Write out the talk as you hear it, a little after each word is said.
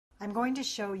I'm going to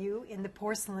show you in the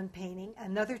porcelain painting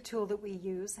another tool that we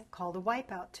use called a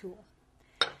wipeout tool.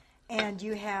 And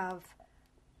you have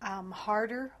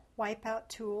harder wipeout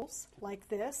tools like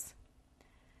this,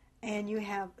 and you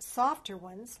have softer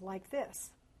ones like this.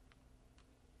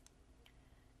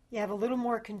 You have a little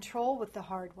more control with the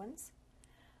hard ones,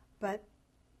 but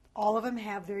all of them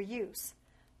have their use.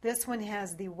 This one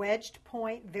has the wedged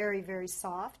point, very, very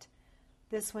soft.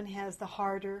 This one has the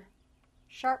harder,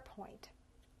 sharp point.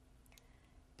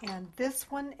 And this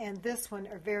one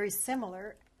are very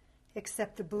similar,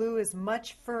 except the blue is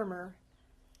much firmer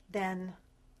than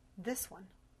this one.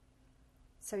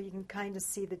 So you can kind of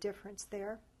see the difference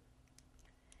there.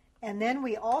 And then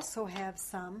we also have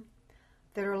some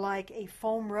that are like a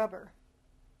foam rubber.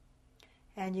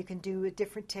 And you can do a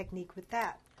different technique with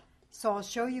that. So I'll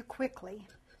show you quickly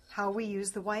how we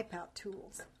use the wipeout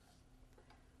tools.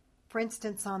 For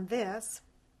instance, on this,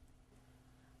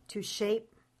 to shape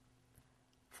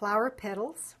flower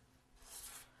petals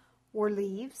or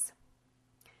leaves,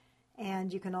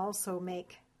 and you can also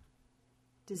make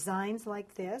designs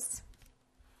like this,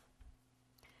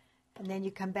 and then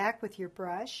you come back with your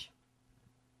brush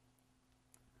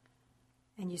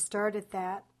and you start at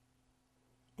that,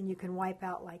 and you can wipe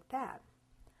out like that,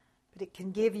 but it can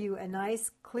give you a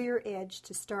nice clear edge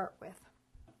to start with.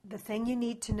 The thing you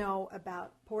need to know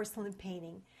about porcelain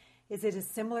painting is it is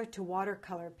similar to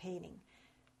watercolor painting.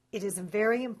 It is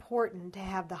very important to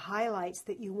have the highlights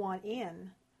that you want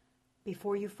in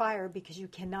before you fire, because you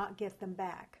cannot get them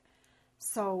back.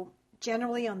 So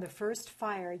generally on the first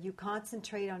fire, you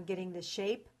concentrate on getting the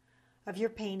shape of your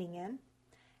painting in,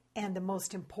 and the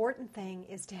most important thing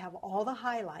is to have all the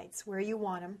highlights where you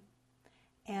want them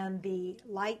and the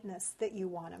lightness that you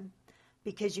want them,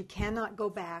 because you cannot go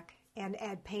back and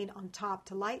add paint on top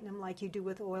to lighten them like you do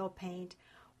with oil paint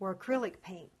or acrylic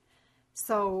paint.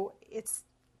 So it's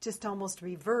just almost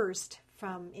reversed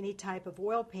from any type of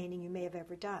oil painting you may have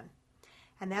ever done.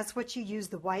 And that's what you use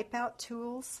the wipeout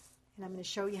tools, and I'm going to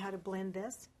show you how to blend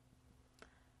this,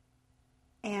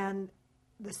 and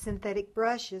the synthetic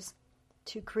brushes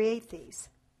to create these.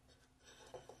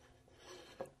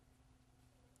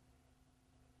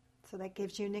 So that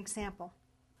gives you an example.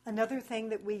 Another thing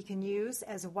that we can use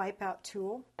as a wipeout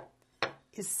tool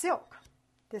is silk.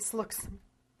 This looks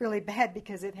really bad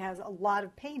because it has a lot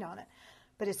of paint on it,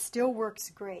 but it still works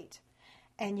great.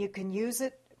 And you can use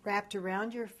it wrapped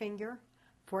around your finger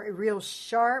for a real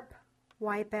sharp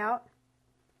wipeout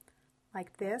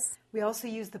like this. We also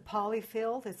use the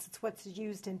polyfill. This is what's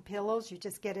used in pillows. You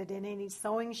just get it in any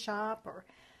sewing shop or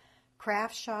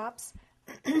craft shops.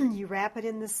 You wrap it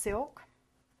in the silk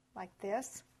like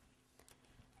this,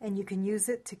 and you can use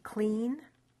it to clean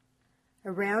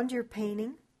around your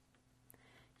painting.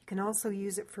 You can also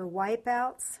use it for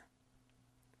wipeouts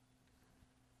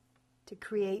to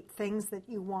create things that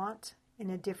you want in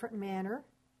a different manner.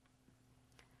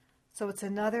 So it's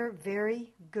another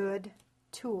very good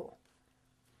tool.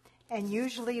 And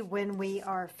usually when we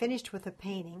are finished with a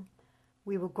painting,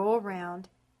 we will go around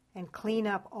and clean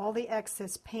up all the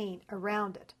excess paint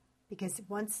around it, because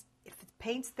if the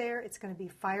paint's there, it's going to be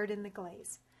fired in the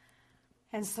glaze.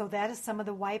 And so that is some of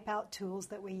the wipeout tools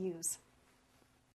that we use.